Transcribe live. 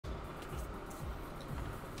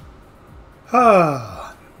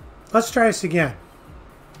Let's try this again.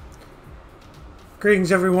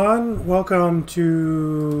 Greetings, everyone. Welcome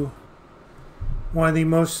to one of the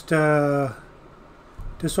most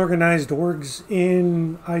disorganized orgs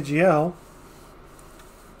in IGL.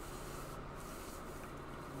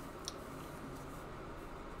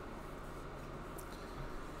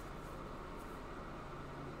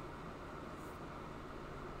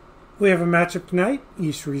 We have a matchup tonight,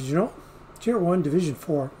 East Regional, Tier 1, Division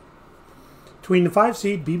 4, between the 5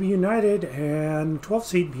 seed BBU United and 12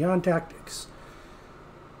 seed Beyond Tactics.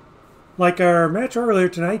 Like our match earlier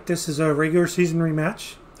tonight, this is a regular season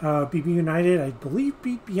rematch. BBU United, I believe,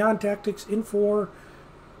 beat Beyond Tactics in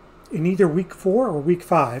either week 4 or week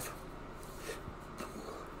 5.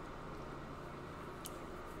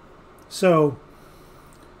 So,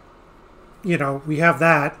 you know, we have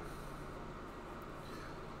that.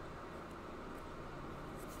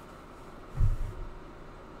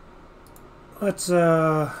 Let's look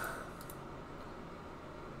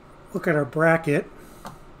at our bracket.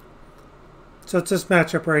 So it's this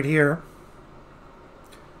matchup right here.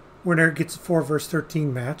 Winner gets a 4 versus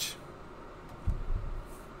 13 match.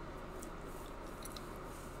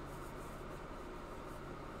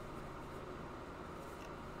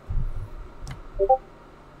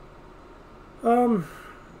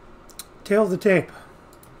 Tail of the tape.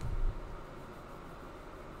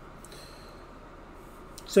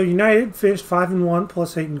 So United finished 5-1,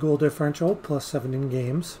 +8 in goal differential, +7 in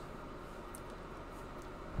games.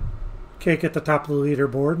 Cake at the top of the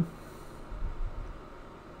leaderboard.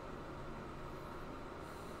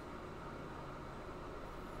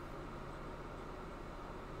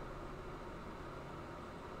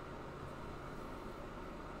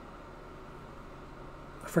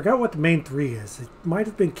 I forgot what the main three is. It might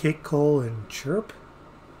have been Cake, Cole, and Chirp.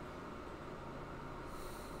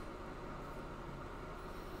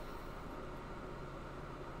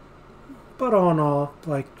 But all in all,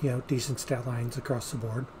 like, you know, decent stat lines across the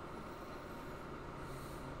board.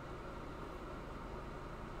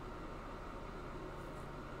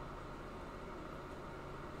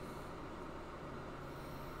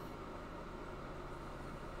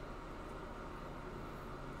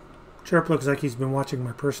 Chirp looks like he's been watching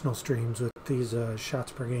my personal streams with these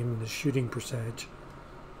shots per game and the shooting percentage.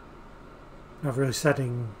 Not really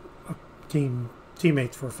setting up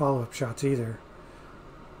teammates for follow-up shots either.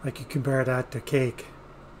 Like you compare that to Cake.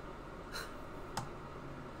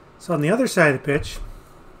 So on the other side of the pitch,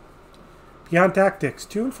 Beyond Tactics,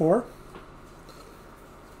 2-4.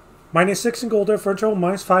 -6 in goal differential,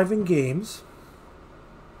 -5 in games.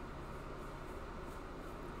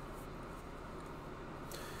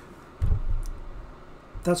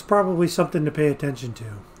 That's probably something to pay attention to.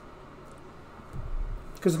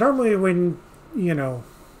 Because normally when, you know,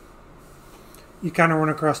 you kind of run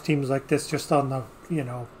across teams like this just on the, you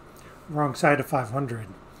know, wrong side of 500,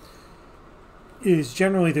 is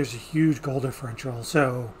generally there's a huge goal differential.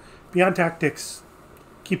 So Beyond Tactics,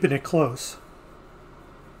 keeping it close.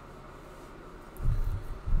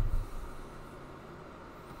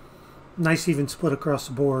 Nice even split across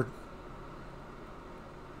the board.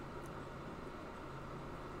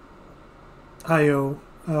 IO,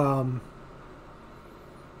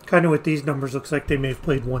 kind of with these numbers, looks like they may have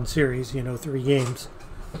played one series, you know, 3 games.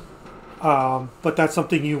 But that's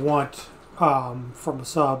something you want from a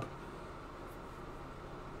sub,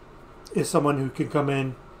 is someone who can come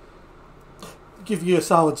in, give you a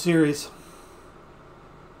solid series.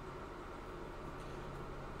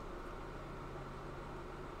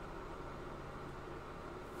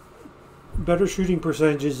 Better shooting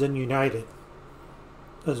percentages than United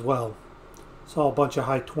as well. Saw a bunch of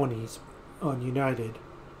high 20s on United.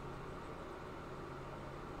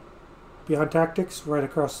 Beyond Tactics, right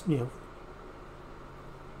across, you know,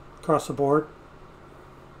 across the board,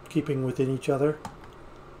 keeping within each other.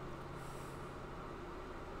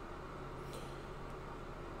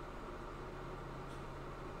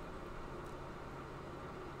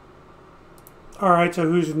 All right, so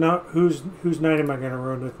whose night am I going to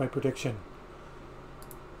ruin with my prediction?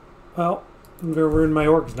 Well, I'm going to ruin my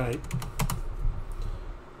org's night.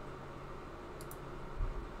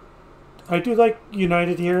 I do like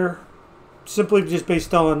United here, simply just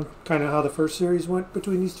based on kind of how the first series went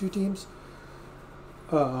between these two teams.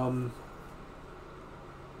 Well,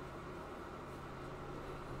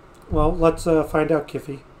 let's find out,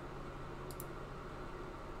 Kiffy.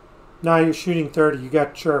 Now you're shooting 30. You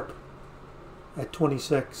got Chirp at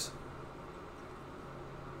 26.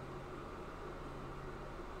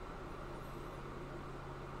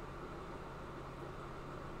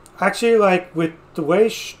 Actually, like, with the way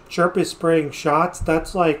Chirp is spraying shots,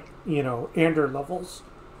 that's like, you know, Ander levels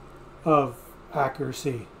of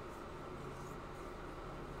accuracy.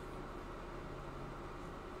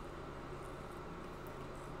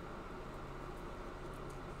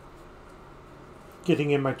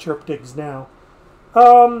 Getting in my chirp digs now.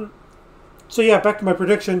 So yeah, back to my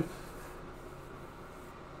prediction.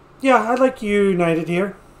 Yeah, I like United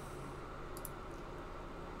here.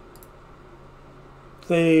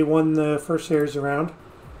 They won the first series around.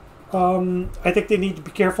 I think they need to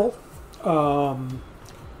be careful.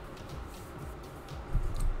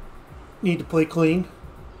 Need to play clean.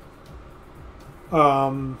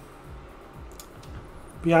 Beyond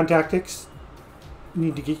tactics,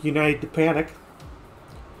 need to get United to panic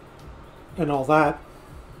and all that.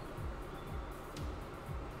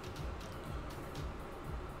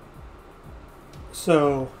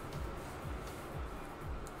 So,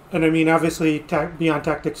 and I mean, obviously, Beyond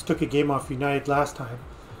Tactics took a game off United last time.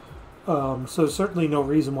 So there's certainly no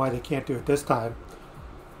reason why they can't do it this time.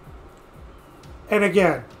 And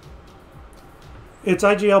again, it's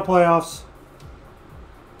IGL playoffs.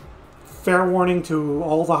 Fair warning to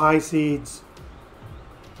all the high seeds.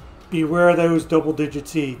 Beware of those double-digit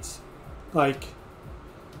seeds. Like,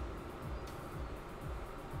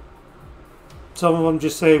 some of them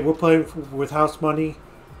just say, we're playing with house money.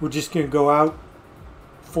 We're just going to go out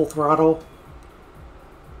full throttle.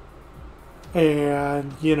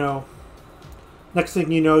 And, you know, next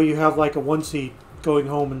thing you know, you have like a 1 seed going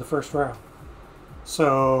home in the first round.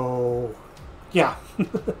 So, yeah.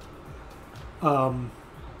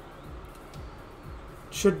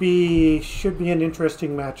 Should be an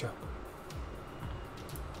interesting matchup.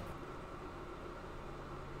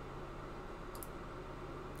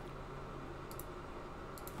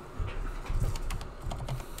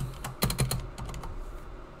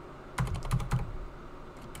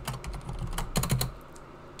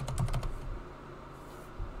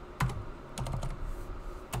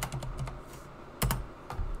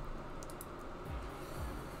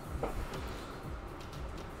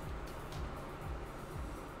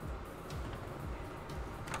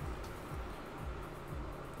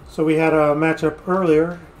 So we had a matchup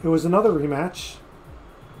earlier. It was another rematch.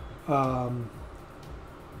 The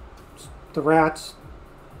Rats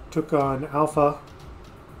took on Alpha.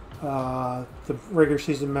 The regular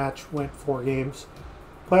season match went 4 games.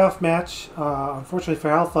 Playoff match, unfortunately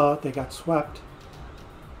for Alpha, they got swept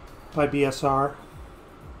by BSR.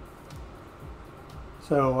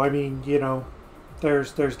 So, I mean, you know,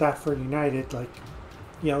 there's that for United. Like,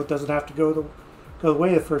 you know, it doesn't have to go the way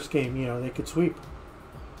of the first game. You know, they could sweep.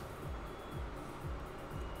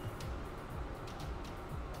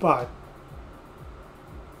 But,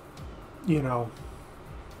 you know,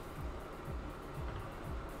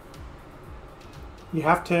 you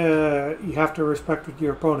have to respect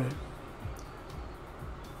your opponent.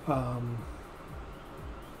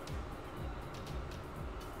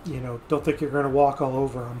 You know, don't think you're going to walk all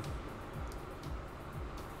over them.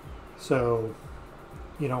 So,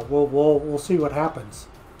 you know, we'll see what happens.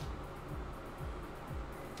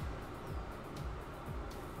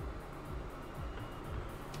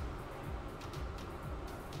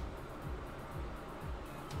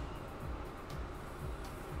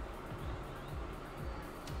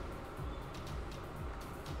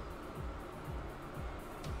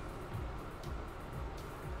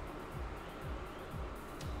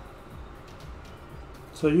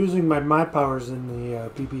 So using my powers in the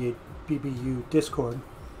BBU Discord,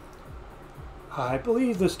 I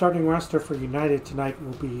believe the starting roster for United tonight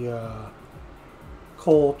will be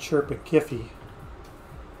Cole, Chirp, and Kiffy.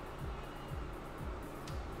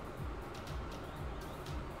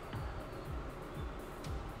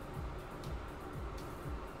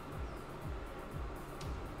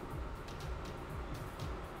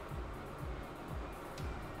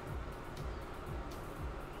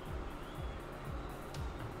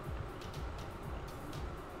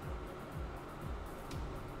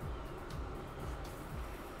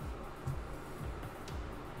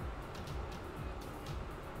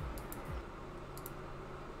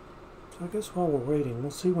 I guess while we're waiting,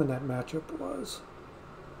 we'll see when that matchup was.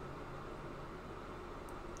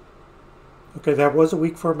 Okay, that was a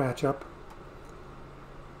week 4 matchup.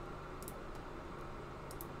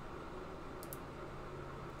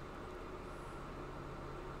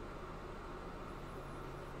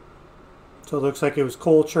 So it looks like it was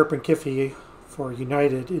Cole, Chirp, and Kiffy for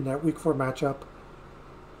United in that week 4 matchup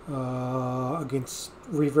against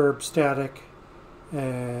Reverb, Static,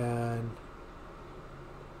 and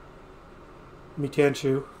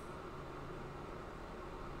Mitanshu.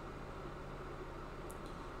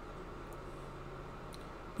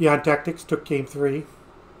 Beyond Tactics took game 3.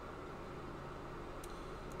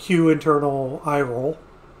 Q internal eye roll.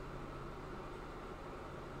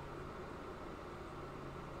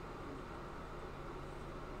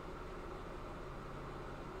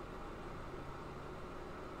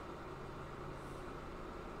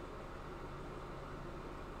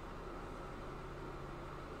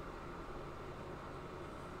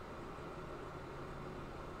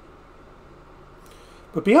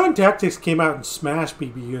 But Beyond Tactics came out and smashed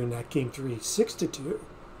BBU in that game 3, 6-2.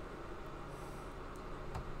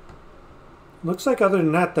 Looks like other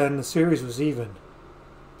than that, then the series was even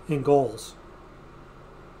in goals.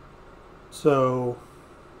 So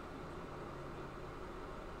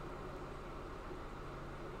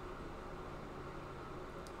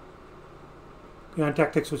Beyond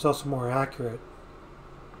Tactics was also more accurate.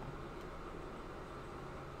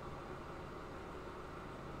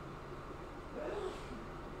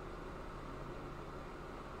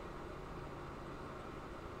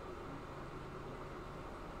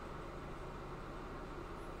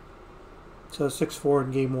 So 6-4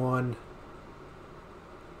 in game 1,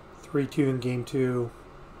 3-2 in game 2,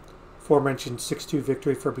 aforementioned 6-2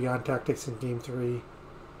 victory for Beyond Tactics in game 3,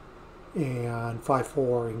 and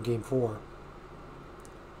 5-4 in game 4.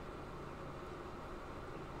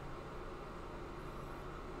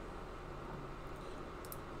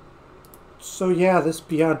 So yeah, this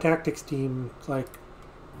Beyond Tactics team, like,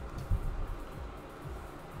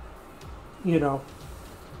 you know,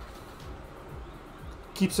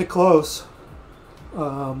 keeps it close.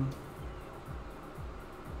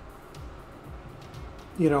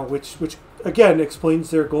 You know, which again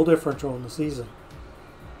explains their goal differential in the season.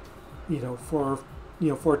 You know, for a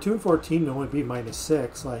 2-4 team to only be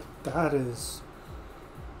 -6, like that's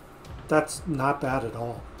not bad at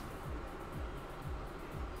all.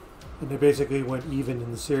 And they basically went even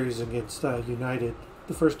in the series against United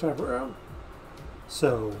the first time around.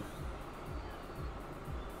 So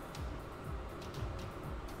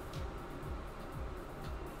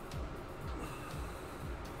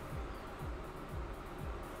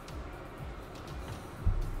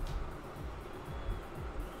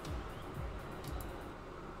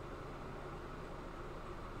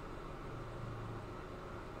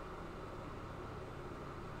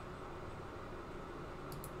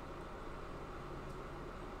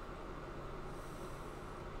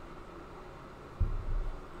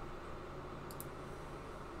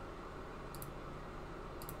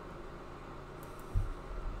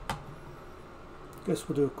guess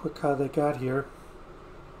we'll do a quick how they got here.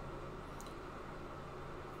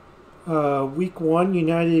 Week 1,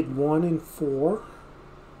 United 1-4,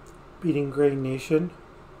 beating Grey Nation.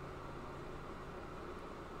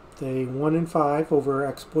 They 1-5 over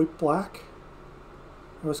Exploit Black.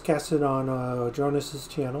 It was casted on Jonas's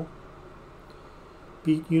channel.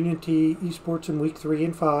 Beat Unity Esports in week 3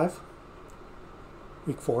 and 5.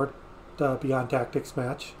 Week 4, the Beyond Tactics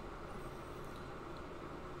match.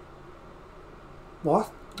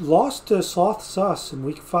 Lost to Sloth Sus in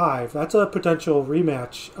week 5. That's a potential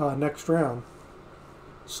rematch next round.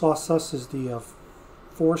 Sloth Sus is the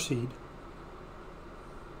 4 seed.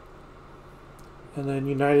 And then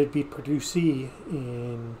United beat Purdue C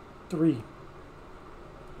in 3.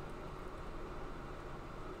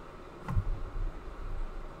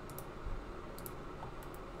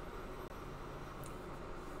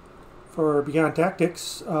 For Beyond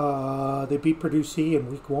Tactics, they beat Purdue C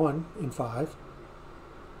in week 1 in 5.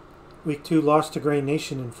 Week 2 lost to Grey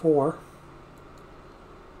Nation in 4.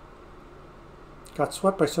 Got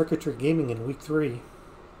swept by Circuitry Gaming in week 3.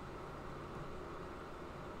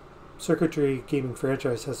 Circuitry Gaming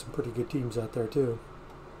franchise has some pretty good teams out there too.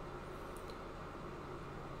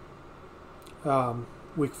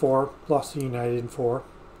 Week 4 lost to United in 4.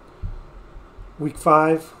 Week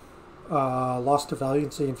 5 lost to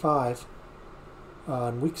Valiancy in 5.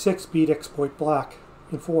 And week 6 beat Exploit Black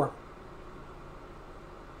in 4.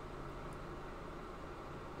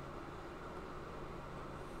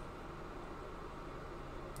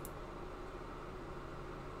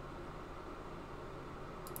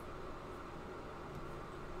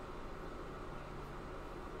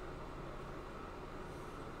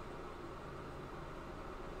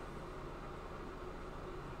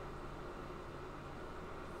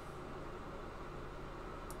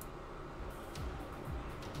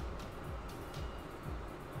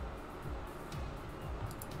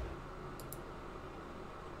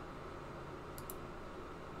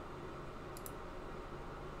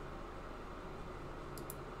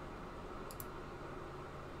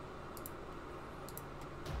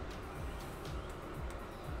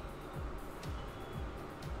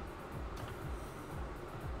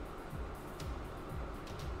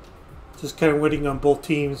 Just kind of waiting on both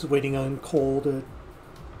teams, waiting on Cole to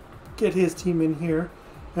get his team in here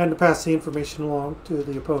and to pass the information along to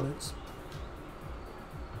the opponents.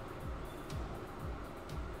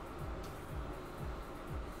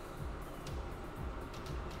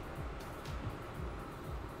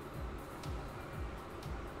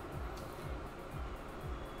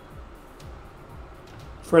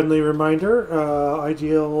 Friendly reminder,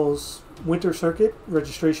 IGL's Winter Circuit.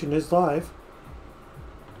 Registration is live.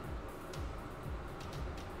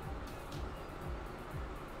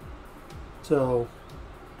 So,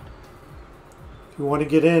 if you want to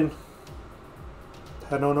get in,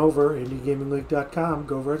 head on over, indiegamingleague.com,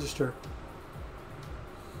 go register.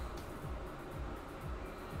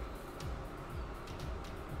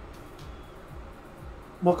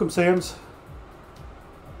 Welcome, Sams.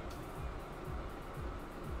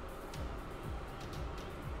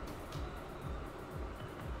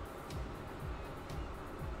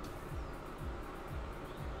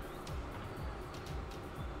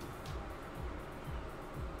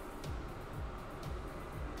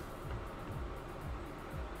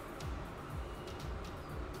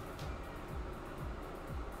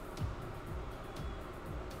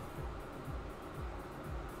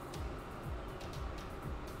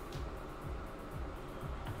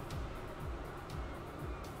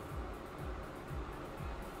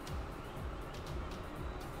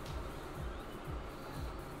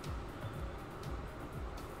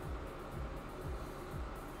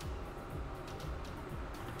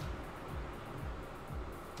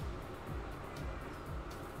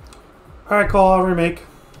 Alright, call, I'll remake.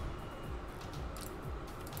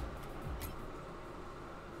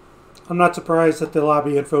 I'm not surprised that the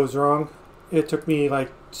lobby info is wrong. It took me like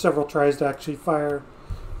several tries to actually fire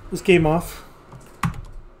this game off.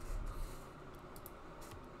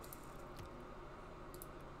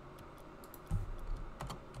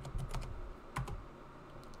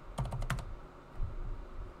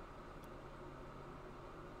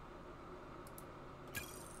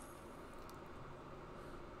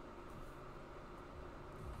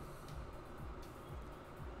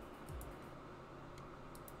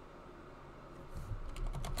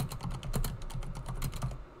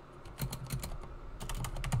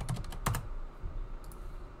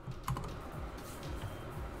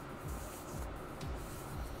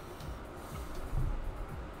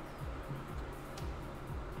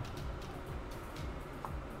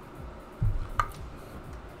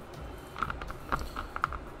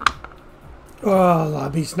 Oh,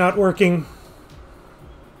 lobby's not working.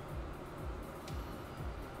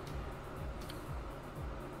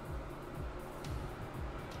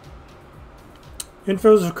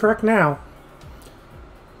 Infos are correct now.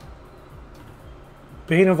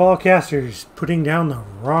 Bane of all casters, putting down the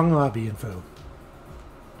wrong lobby info.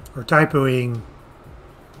 Or typoing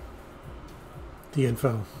the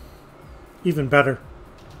info. Even better.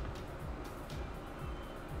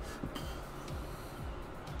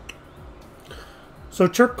 So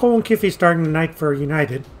Chirp, Cole, and Kiffy starting tonight for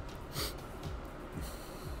United.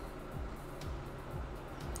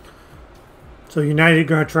 So United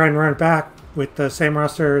going to try and run it back with the same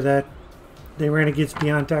roster that they ran against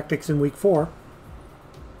Beyond Tactics in Week 4.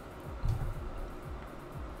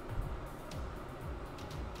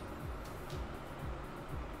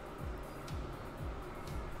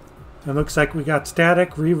 It looks like we got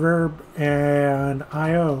Static, Reverb, and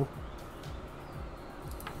IO.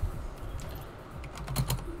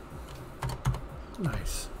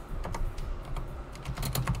 Nice.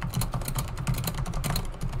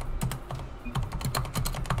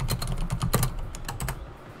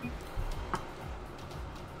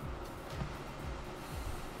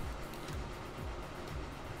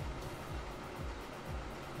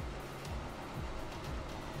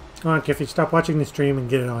 Come on, Kiffy, stop watching the stream and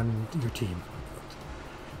get it on your team.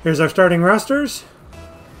 Here's our starting rosters.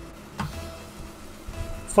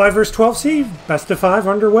 5 vs 12 seed, best of 5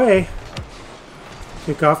 underway.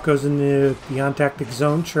 Kickoff goes in the Beyond Tactics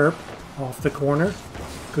zone. Chirp off the corner.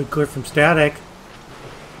 Good clear from Static.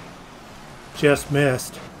 Just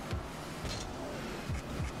missed.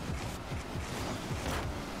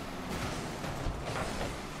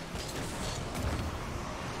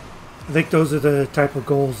 I think those are the type of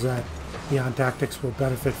goals that Beyond Tactics will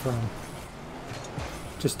benefit from.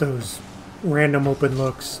 Just those random open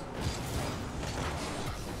looks.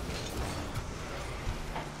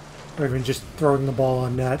 Or even just throwing the ball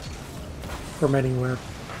on net from anywhere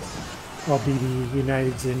while BB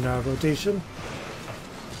United's in rotation.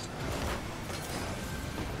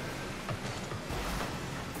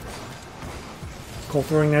 Cole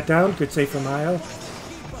throwing that down. Good save from IO.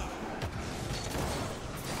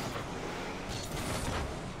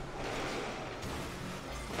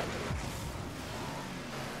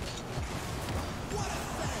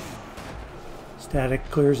 Static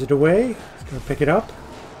clears it away. He's going to pick it up.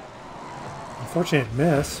 Unfortunate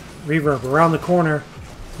miss. Reverb around the corner.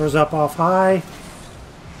 Throws up off high.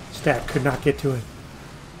 Stat could not get to it.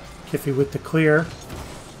 Kiffy with the clear.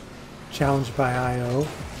 Challenged by IO.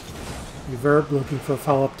 Reverb looking for a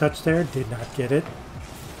follow-up touch there. Did not get it.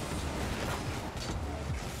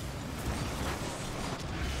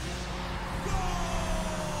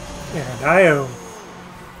 And Io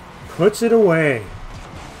puts it away.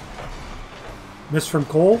 Miss from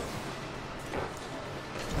Cole.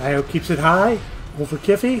 Io keeps it high over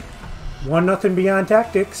Kiffy. 1-0 beyond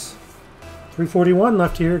tactics. 3:41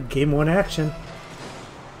 left here. Game 1 action.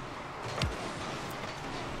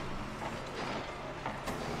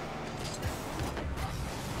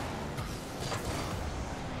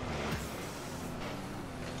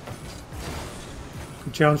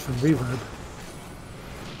 Good challenge from Reverb.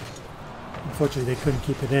 Unfortunately, they couldn't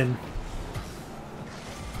keep it in.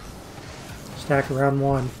 Stack around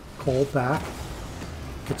 1. Cole back.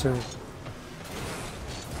 Gets her.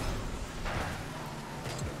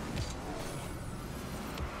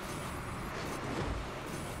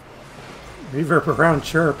 Reverb around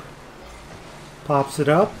Chirp. Pops it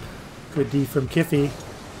up. Good D from Kiffy.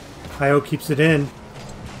 Io keeps it in.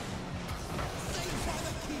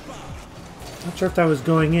 Not sure if that was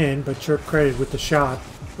going in, but Chirp credited with the shot,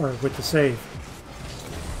 or with the save.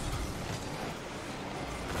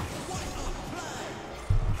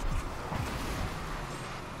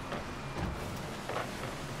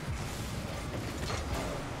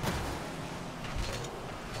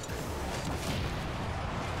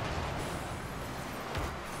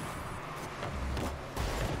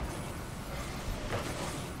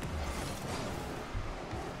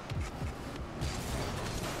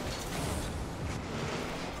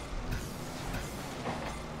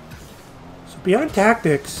 Beyond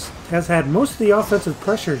Tactics has had most of the offensive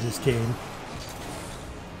pressure this game,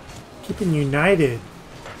 keeping United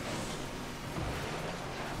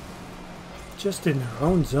just in their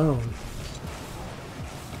own zone.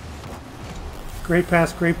 Great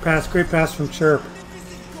pass, great pass, great pass from Chirp.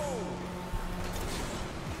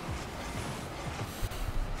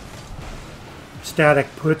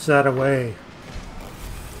 Static puts that away.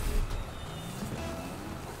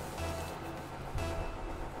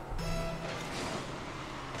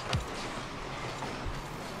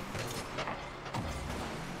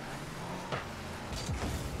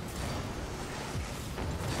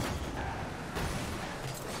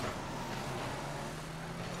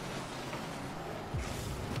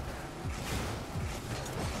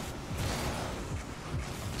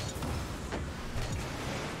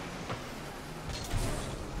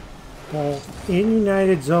 Ball in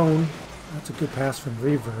United zone. That's a good pass from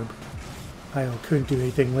Reverb. Io couldn't do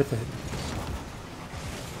anything with it.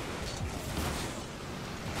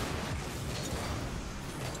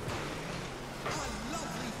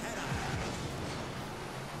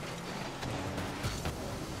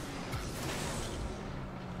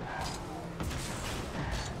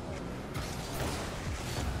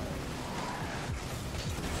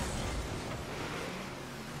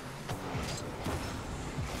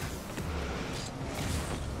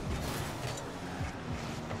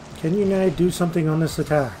 Can United do something on this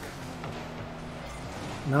attack?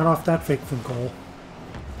 Not off that fake from Cole.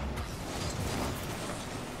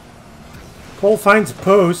 Cole finds a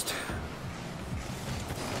post.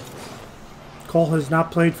 Cole has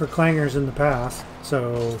not played for Clangers in the past,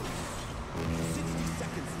 so...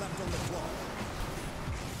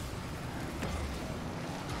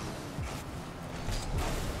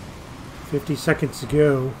 50 seconds to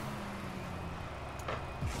go.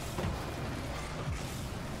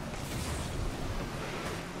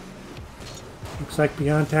 Looks like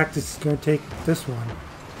Beyond Tactics is going to take this one.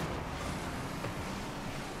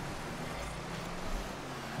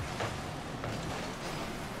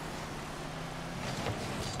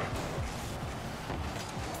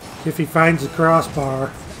 If he finds the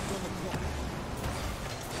crossbar.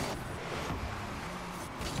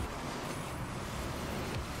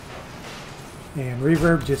 And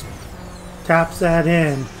Reverb just taps that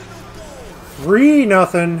in.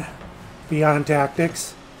 3-0 Beyond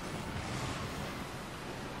Tactics.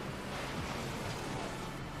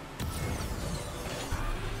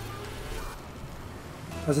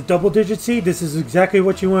 As a double-digit seed, this is exactly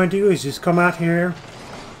what you want to do, is just come out here,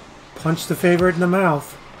 punch the favorite in the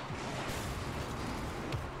mouth.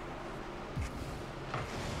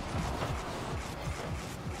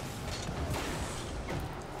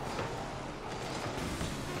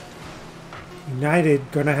 United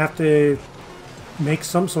gonna have to make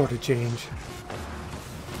some sort of change.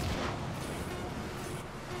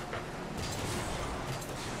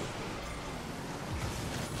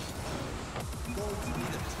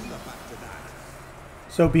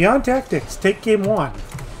 So Beyond Tactics, take game 1.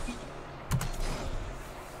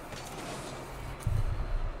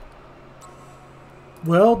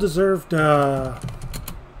 Well-deserved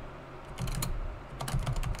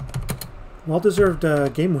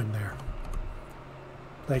game win there.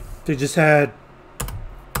 Like, they just had,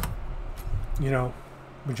 you know,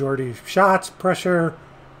 majority of shots, pressure.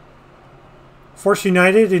 Forced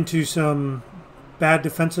United into some bad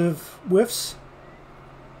defensive whiffs.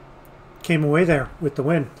 Came away there with the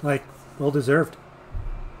win, like, well deserved.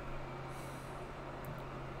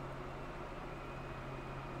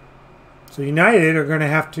 So United are going to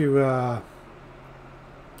have to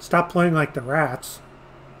stop playing like the Rats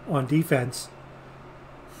on defense.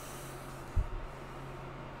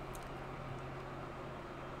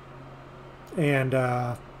 And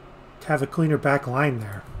have a cleaner back line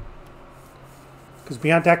there. Because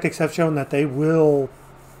Beyond Tactics have shown that they will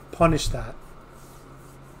punish that.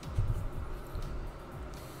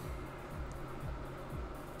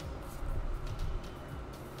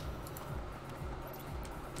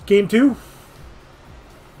 Game 2.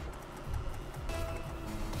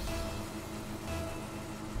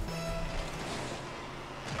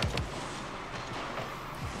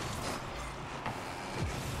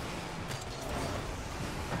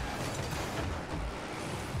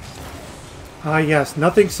 Ah, yes.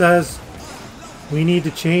 Nothing says we need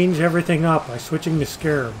to change everything up by switching to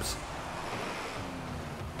Scarabs.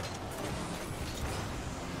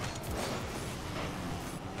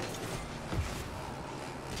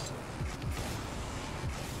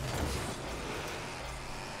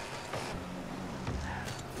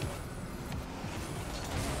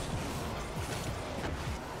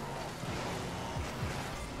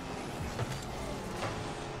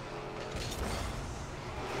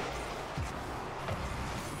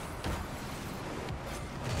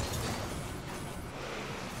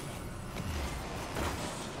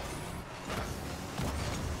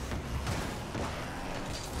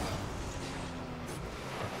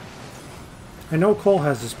 I know Cole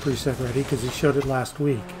has this preset ready because he showed it last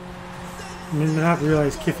week. I did not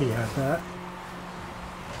realize Kiffy had that.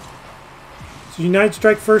 So United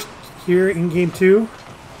strike first here in game 2.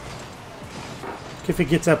 Kiffy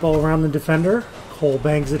gets that ball around the defender. Cole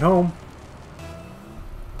bangs it home.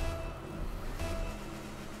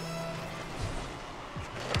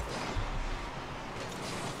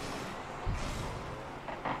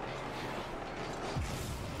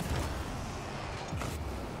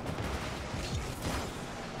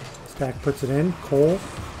 Stack puts it in. Cole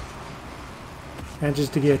manages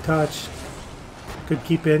to get a touch. Good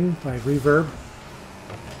keep in by Reverb.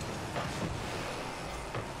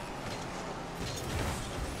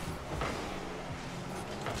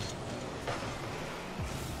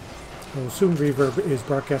 I'll assume Reverb is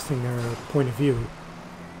broadcasting their point of view.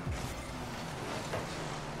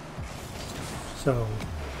 So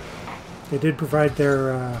they did provide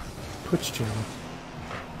their Twitch channel.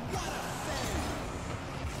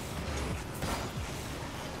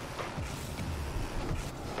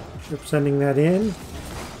 Sending that in.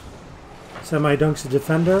 Semi-dunks the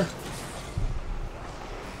defender.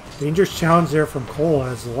 Dangerous challenge there from Cole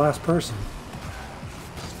as the last person.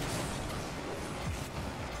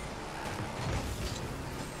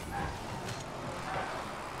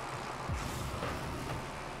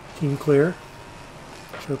 Team clear.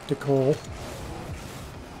 Chirp to Cole.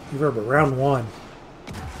 Reverb at round 1.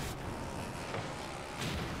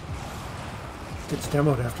 Gets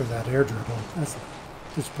demoed after that air dribble. That's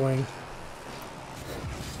disappointing.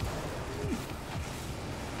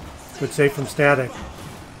 Good save from Static.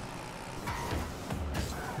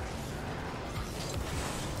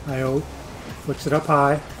 IO flicks it up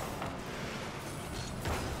high.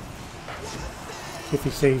 If he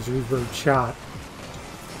saves Reverb shot.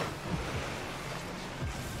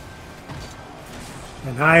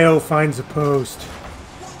 And IO finds a post.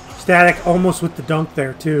 Static almost with the dunk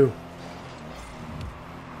there too.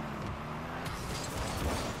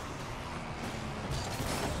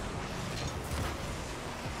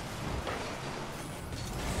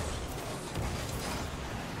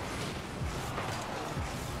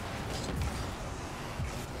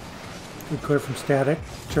 Good clear from Static.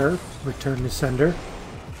 Chirp. Return to sender.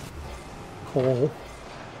 Cole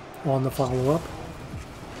on the follow-up.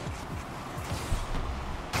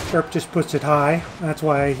 Chirp just puts it high. That's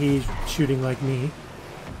why he's shooting like me.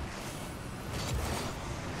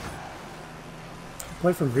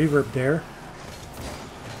 Play from Reverb there.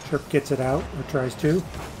 Chirp gets it out, or tries to.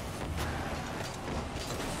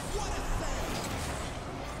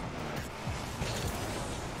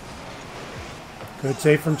 Good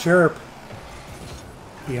save from Chirp.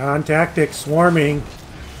 Beyond Tactics swarming.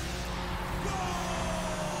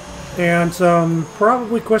 And some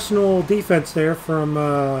probably questionable defense there from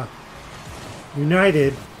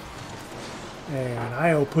United. And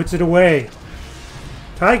IO puts it away.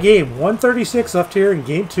 Tie game. 1:36 left here in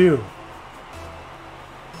game 2.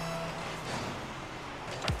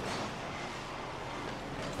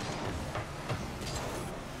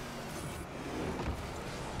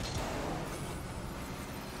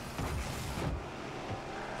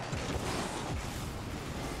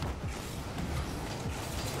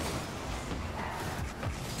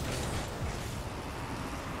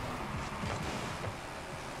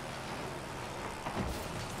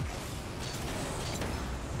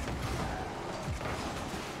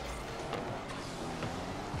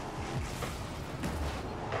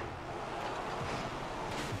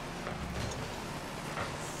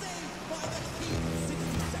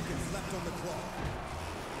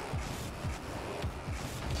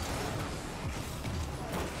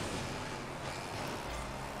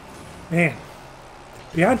 Man,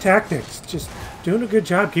 Beyond Tactics, just doing a good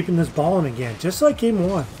job keeping this ball in again, just like game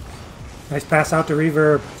 1. Nice pass out to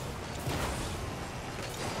Reverb.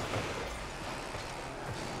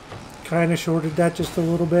 Kind of shorted that just a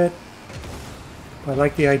little bit. I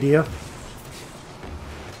like the idea.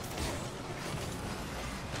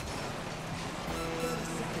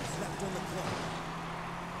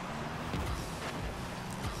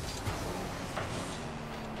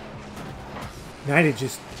 United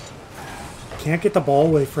just can't get the ball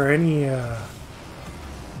away for any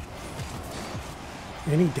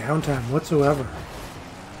downtime whatsoever.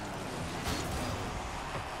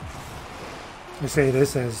 I say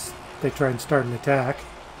this as they try and start an attack.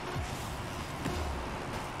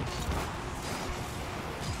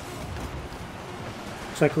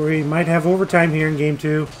 Looks like we might have overtime here in game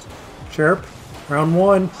 2. Chirp. Round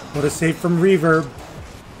 1. What a save from Reverb.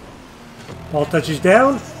 Ball touches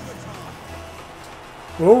down.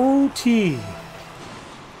 OT.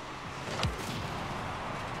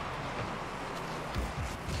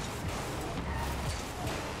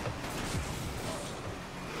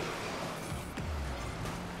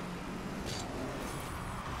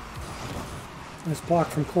 Nice block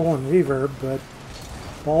from Cole and Reverb, but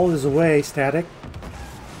ball is away, Static.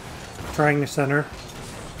 Trying the center.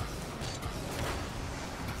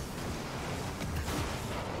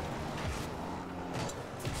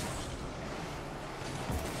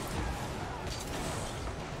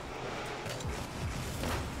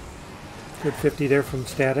 Good 50 there from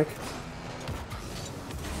Static.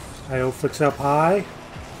 IO flicks up high.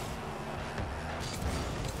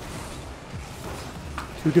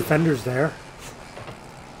 2 defenders there.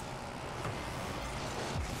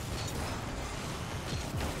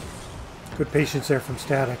 Good patience there from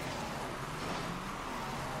Static.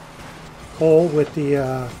 Cole with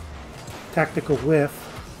the tactical whiff.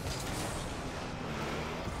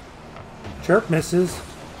 Chirp misses.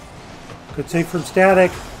 Good save from Static.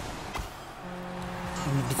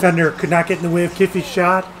 And the defender could not get in the way of Kiffy's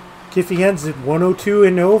shot. Kiffy ends it 102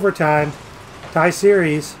 in overtime. Tie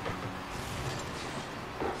series.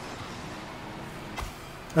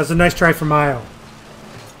 That was a nice try from Io.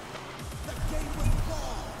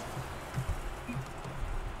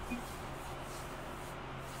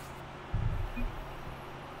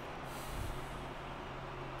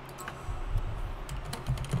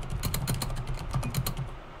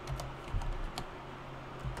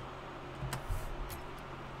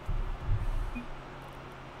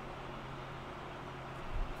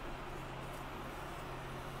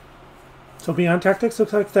 So Beyond Tactics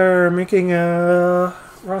looks like they're making a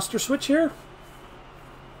roster switch here.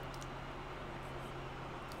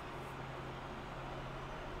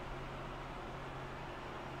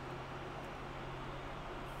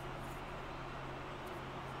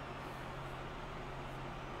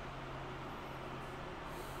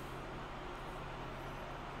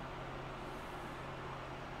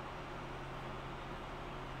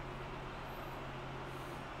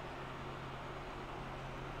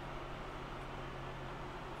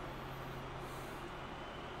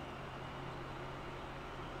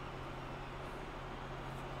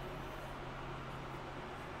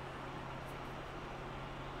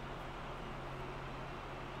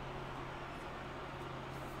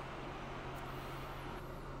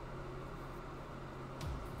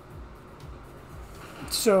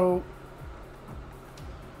 So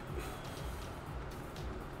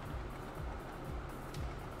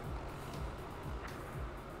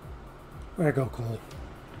where'd I go, Cole?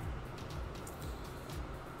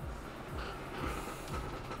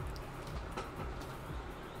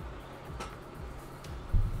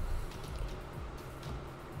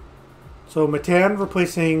 So Matan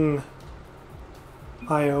replacing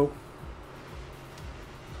Io.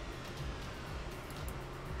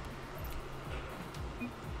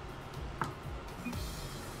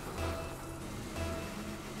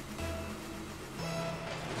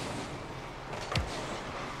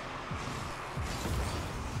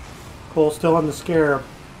 Cole still on the Scarab.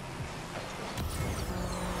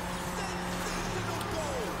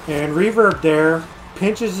 And Reverb there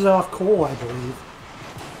pinches it off Cole, I believe.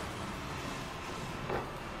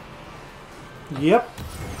 Yep.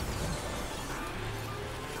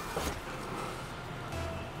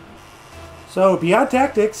 So Beyond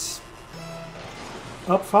Tactics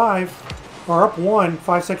up 5 or up 1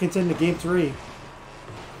 5 seconds into game 3.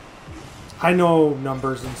 I know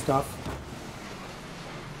numbers and stuff.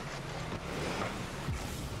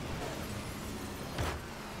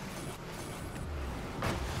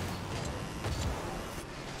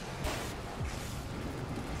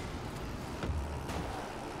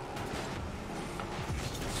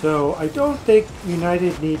 So I don't think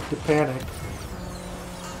United need to panic.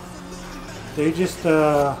 They just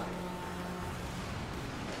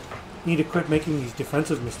need to quit making these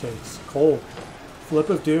defensive mistakes. Cole, flip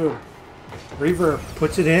of doom. Reverb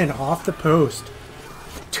puts it in off the post.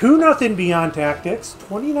 2-0 Beyond Tactics,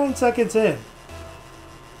 29 seconds in.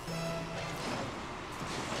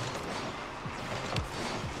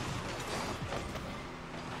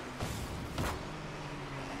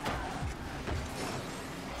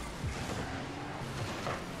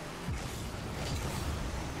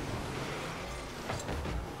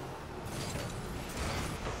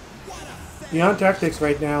 Beyond Tactics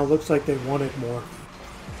right now looks like they want it more.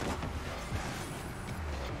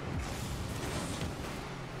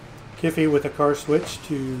 Kiffy with a car switch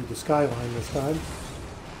to the Skyline this time.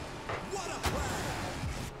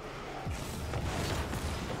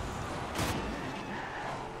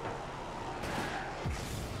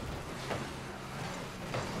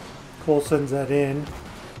 Cole sends that in.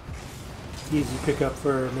 Easy pickup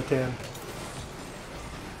for Matan.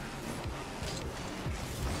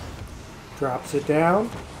 Drops it down.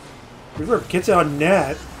 Reverb gets it on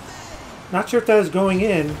net. Not sure if that is going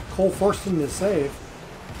in. Cole forced him to save.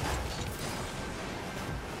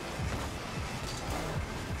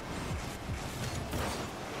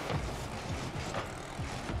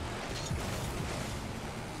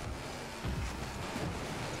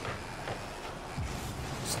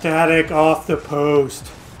 Static off the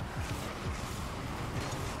post.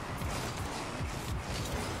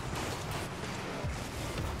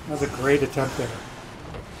 That was a great attempt there.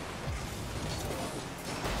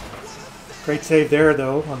 Great save there,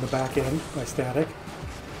 though, on the back end by Static.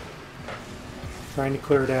 Trying to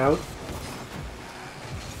clear it out.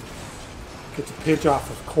 Gets a pinch off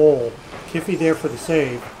of Cole. Kiffy there for the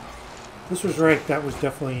save. This was right. That was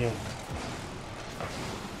definitely in.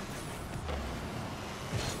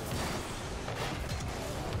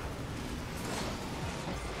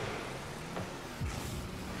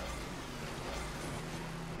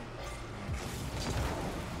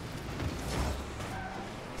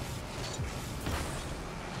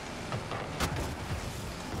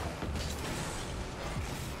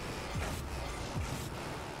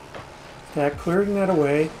 That clearing that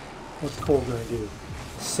away. What's Cole going to do?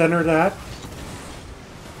 Center that.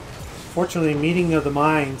 Fortunately, meeting of the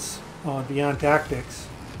minds on Beyond Tactics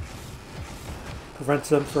prevents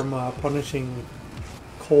them from punishing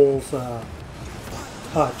Cole's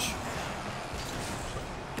touch.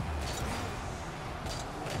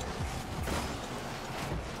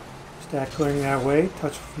 Stack clearing that away.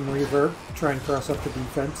 Touch from Reverb. Try and cross up the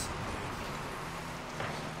defense.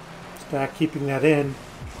 Stack keeping that in.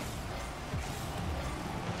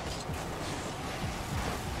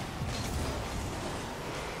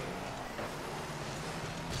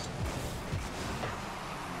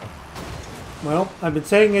 Well, I've been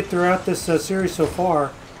saying it throughout this series so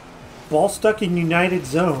far. Ball stuck in United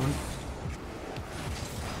zone.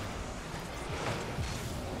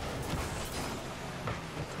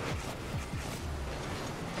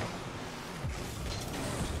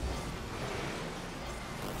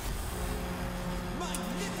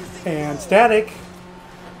 And Static.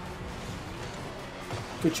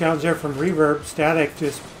 Good challenge there from Reverb. Static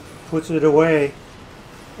just puts it away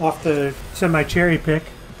off the semi-cherry pick.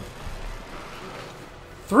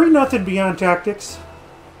 3-0 Beyond Tactics.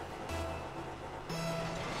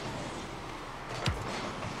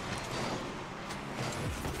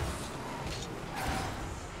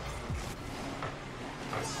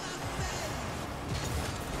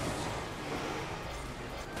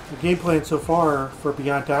 The game plan so far for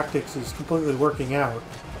Beyond Tactics is completely working out.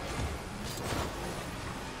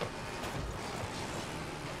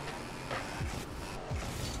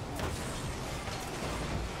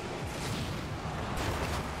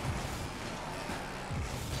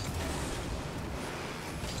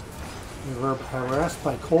 Reverb harassed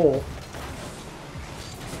by Cole.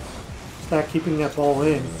 Stack keeping that ball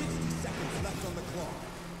in.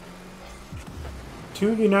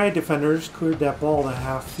 Two United defenders cleared that ball to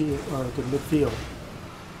half field or to midfield.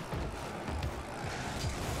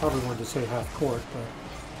 Probably wanted to say half court, but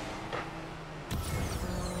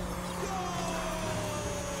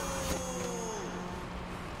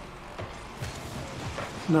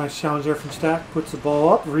nice challenge there from Stack. Puts the ball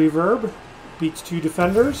up. Reverb beats two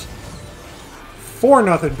defenders.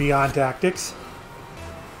 4-0 Beyond Tactics.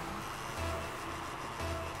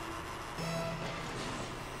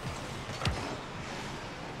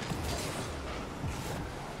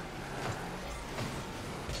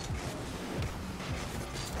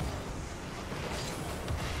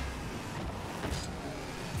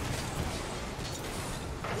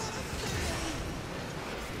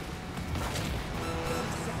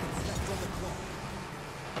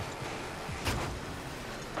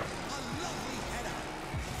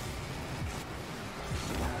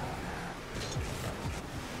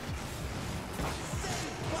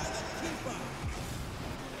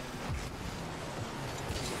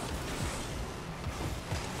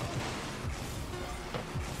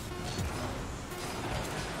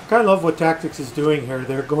 kind of love what Tactics is doing here.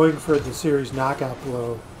 They're going for the series knockout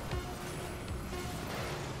blow.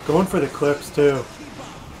 Going for the clips, too.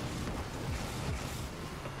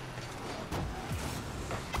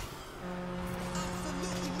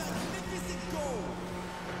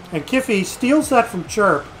 And Kiffy steals that from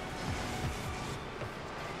Chirp.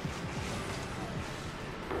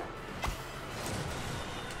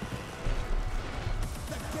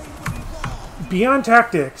 Beyond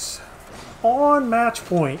Tactics on match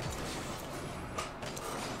point.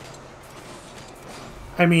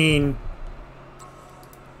 I mean,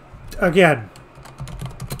 again,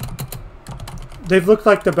 they've looked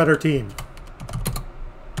like the better team.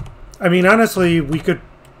 I mean, honestly,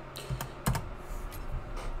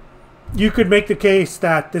 you could make the case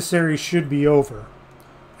that this series should be over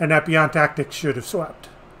and that Beyond Tactics should have swept.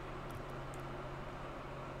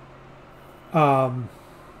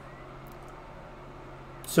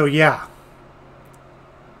 So yeah,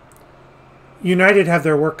 United have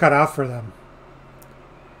their work cut out for them.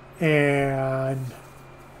 And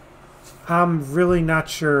I'm really not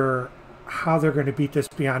sure how they're going to beat this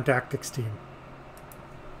Beyond Tactics team.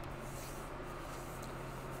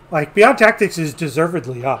 Like, Beyond Tactics is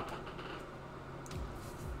deservedly up.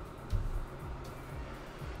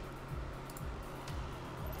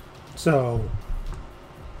 So,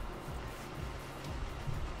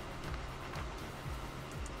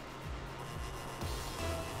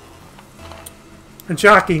 and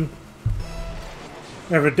shocking,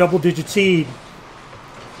 we have a double-digit seed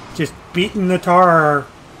just beating the tar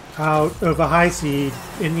out of a high seed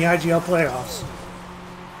in the IGL playoffs.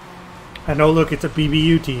 And oh look, it's a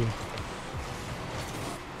BBU team.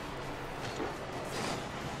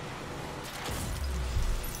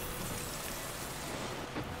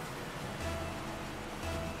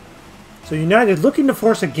 So United looking to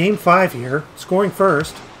force a Game 5 here, scoring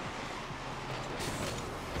first.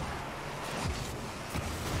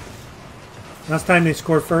 Last time they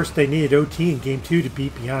scored first, they needed OT in Game 2 to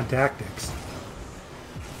beat Beyond Tactics.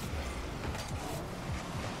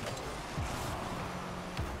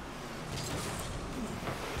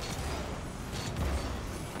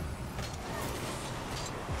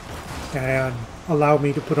 And allow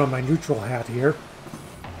me to put on my neutral hat here.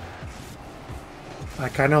 I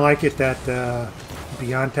kind of like it that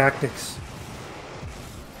Beyond Tactics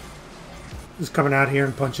is coming out here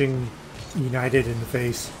and punching United in the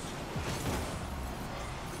face.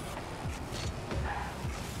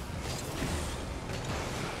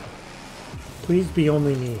 Please be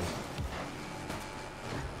only me.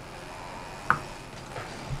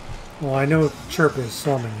 Well, I know Chirp is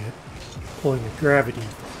slumming it, pulling a gravity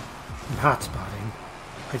and hotspotting,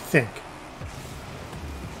 I think.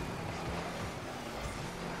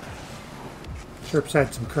 Chirp's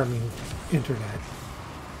had some crummy internet.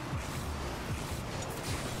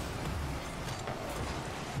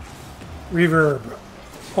 Reverb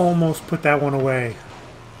almost put that one away.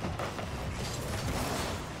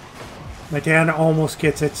 Matana almost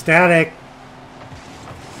gets it. Static.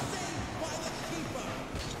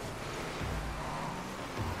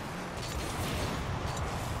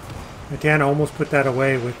 Matana almost put that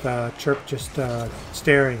away with Chirp just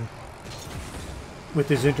staring with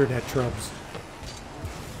his internet trubs.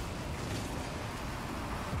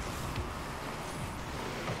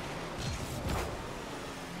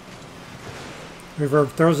 Reverb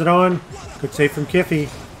throws it on. Good save from Kiffy.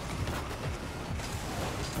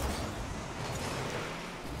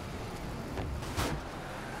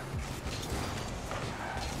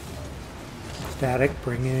 Static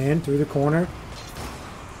bringing it in through the corner.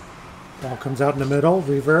 Ball comes out in the middle.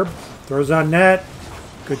 Reverb throws on net.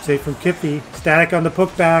 Good save from Kiffy. Static on the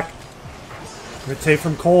putback. Good save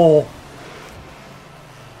from Cole.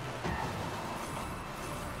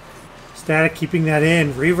 Static keeping that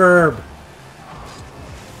in. Reverb.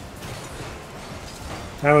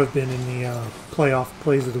 That would have been in the playoff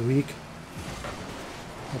plays of the week.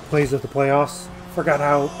 Or plays of the playoffs. Forgot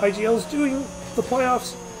how IGL is doing the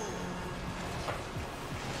playoffs.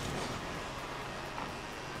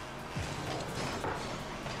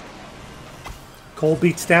 Cole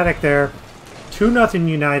beat Static there. 2-0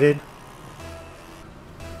 United.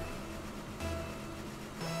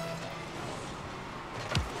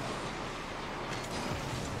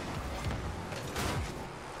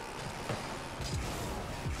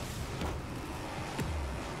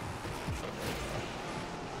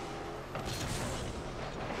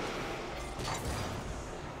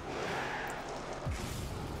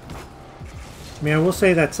 I mean, I will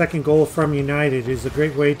say that second goal from United is a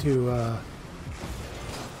great way to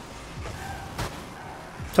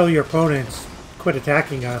tell your opponents, quit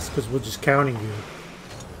attacking us because we're just counting you.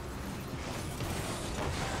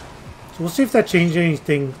 we'll see if that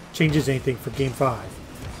changes anything for Game 5.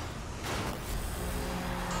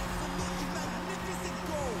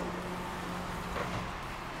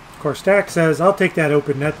 Of course, Stack says, I'll take that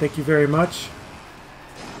open net, thank you very much.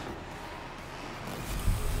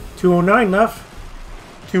 2:09 left.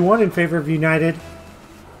 2-1 in favor of United.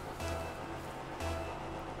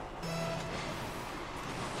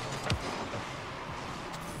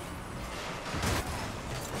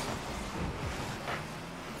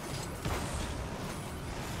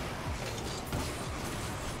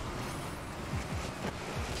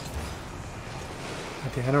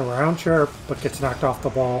 Again, a round chirp, but gets knocked off the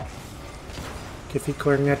ball. Kiffy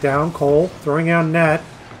clearing that down. Cole throwing out net.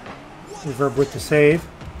 Reverb with the save.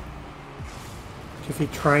 Kiffy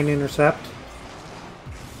trying to intercept.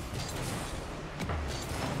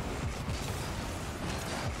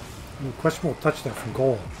 And questionable touch there from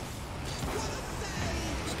goal.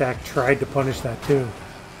 Stack tried to punish that too.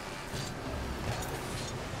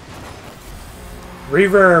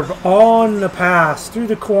 Reverb on the pass through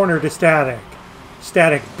the corner to Static.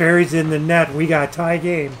 Static buries in the net. We got a tie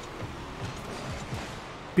game.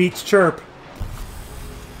 Beats Chirp.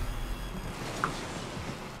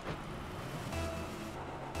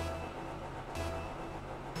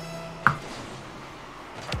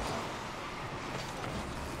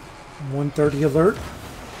 .130 alert.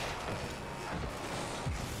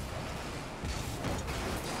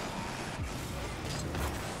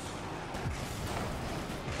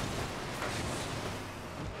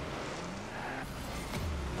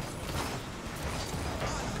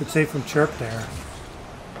 Good save from Chirp there.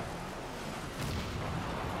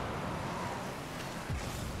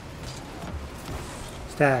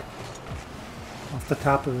 Stack off the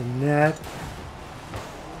top of the net.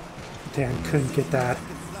 Dan couldn't get that.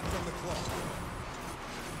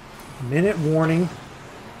 Minute warning.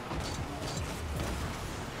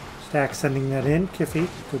 Stack sending that in. Kiffy,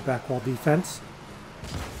 good back wall defense.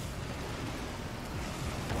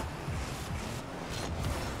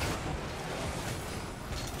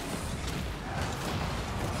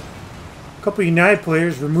 A couple United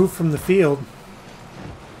players removed from the field.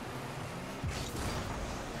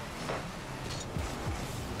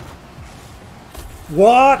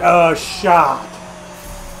 What a shot!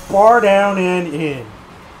 Bar down and in.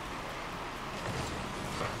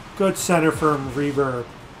 Good center from Reverb.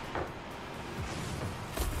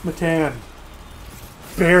 Matan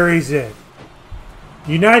buries it.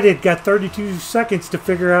 United got 32 seconds to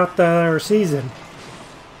figure out their season.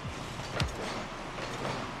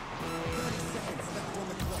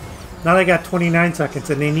 Now they got 29 seconds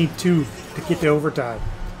and they need 2 to get to overtime.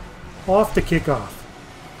 Off the kickoff.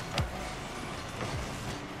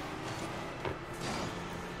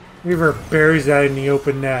 Reverb buries that in the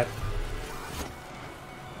open net.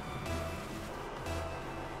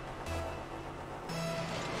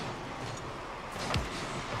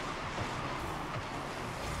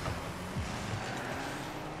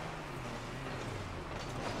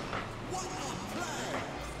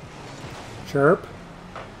 Chirp.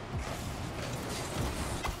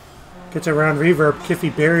 Gets around Reverb. Kiffy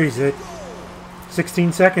buries it.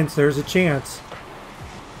 16 seconds. There's a chance.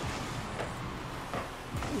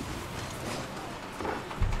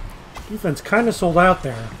 Defense kind of sold out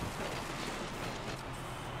there.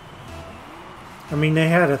 I mean, they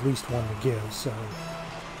had at least one to give, so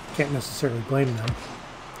can't necessarily blame them.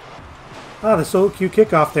 Ah, the solo queue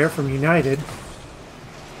kickoff there from United.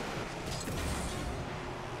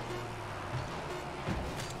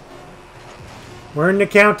 We're in the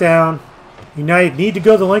countdown. United need to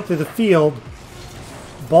go the length of the field.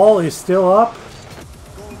 Ball is still up.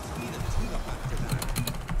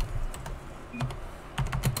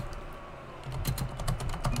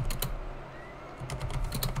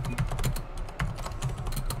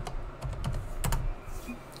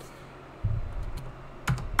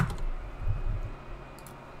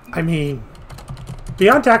 I mean,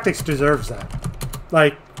 Beyond Tactics deserves that.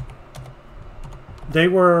 Like, they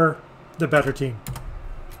were the better team.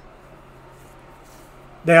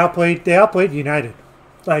 They outplayed United.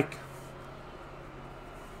 Like,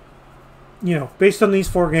 you know, based on these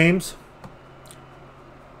 4 games,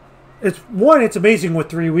 it's amazing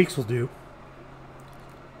what 3 weeks will do.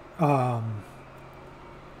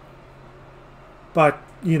 But,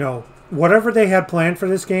 you know, whatever they had planned for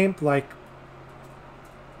this game, like,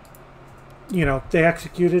 you know, they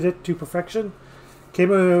executed it to perfection.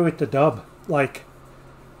 Came away with the dub. Like,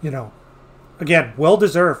 you know, again,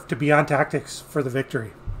 well-deserved to Beyond Tactics for the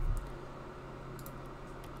victory.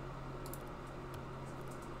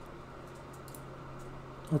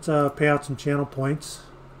 Let's pay out some channel points.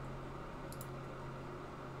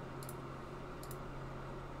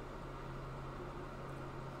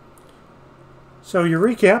 So your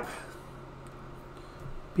recap.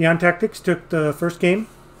 Beyond Tactics took the first game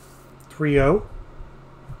 3-0.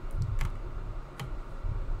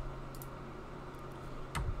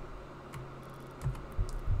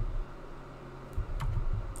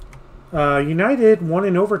 United won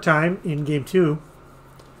in overtime in game 2.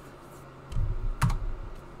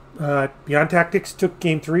 Beyond Tactics took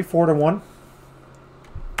game 3 4-1.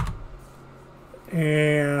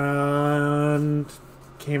 And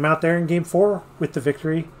came out there in game 4 with the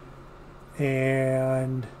victory.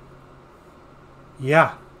 And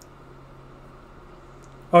yeah.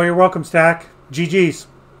 Oh, you're welcome, Stack. GG's.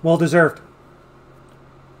 Well deserved.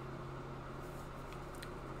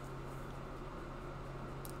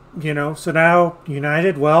 You know, so now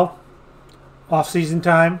United, well, off-season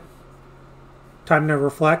time to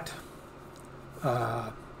reflect.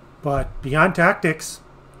 But Beyond Tactics,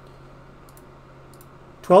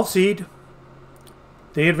 12 seed,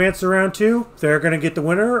 they advance to round 2. They're going to get the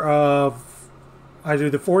winner of either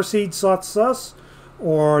the 4 seed Slots Sus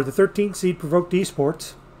or the 13 seed Provoked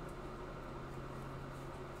Esports.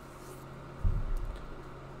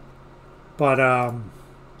 But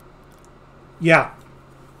yeah.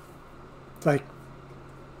 Like,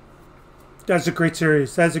 that's a great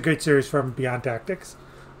series. That's a great series from Beyond Tactics.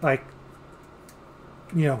 Like,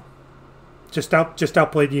 you know, just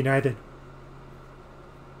outplayed United.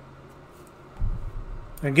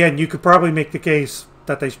 Again, you could probably make the case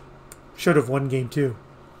that they should have won game 2.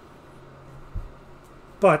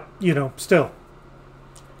 But, you know, still.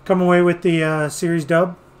 Come away with the series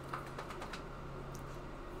dub.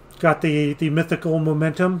 Got the mythical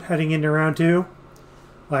momentum heading into round 2.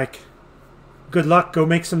 Like, good luck. Go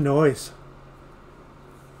make some noise.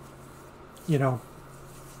 You know.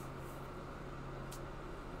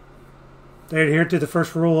 They adhered to the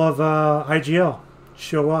first rule of IGL.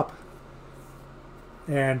 Show up.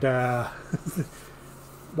 And,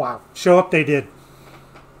 wow. Show up they did.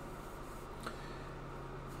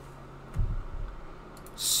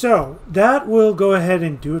 So, that will go ahead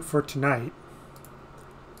and do it for tonight.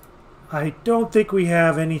 I don't think we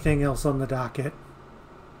have anything else on the docket.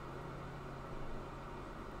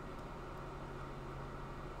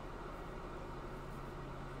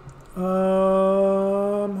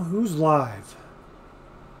 Who's live?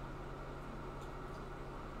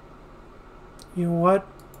 You know what?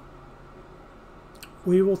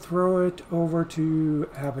 We will throw it over to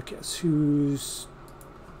Abacus, who's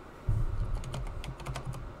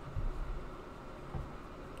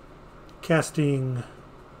casting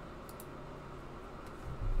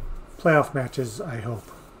playoff matches, I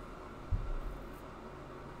hope.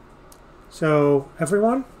 So,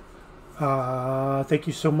 everyone, thank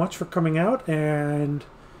you so much for coming out, and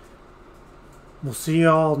we'll see you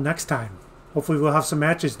all next time. Hopefully we'll have some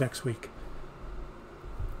matches next week.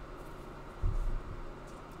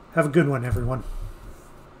 Have a good one, everyone.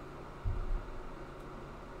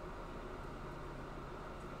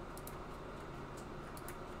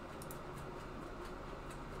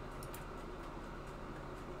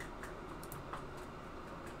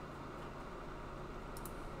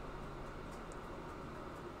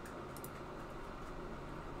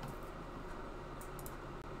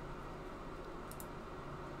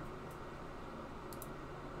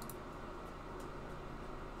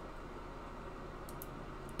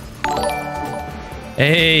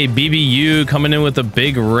 Hey, BBU coming in with a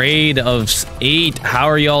big raid of 8. How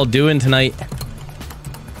are y'all doing tonight?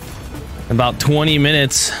 About 20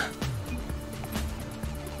 minutes.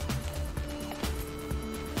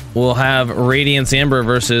 We'll have Radiance Amber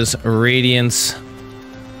versus Radiance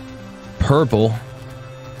Purple.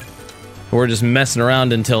 We're just messing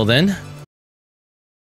around until then.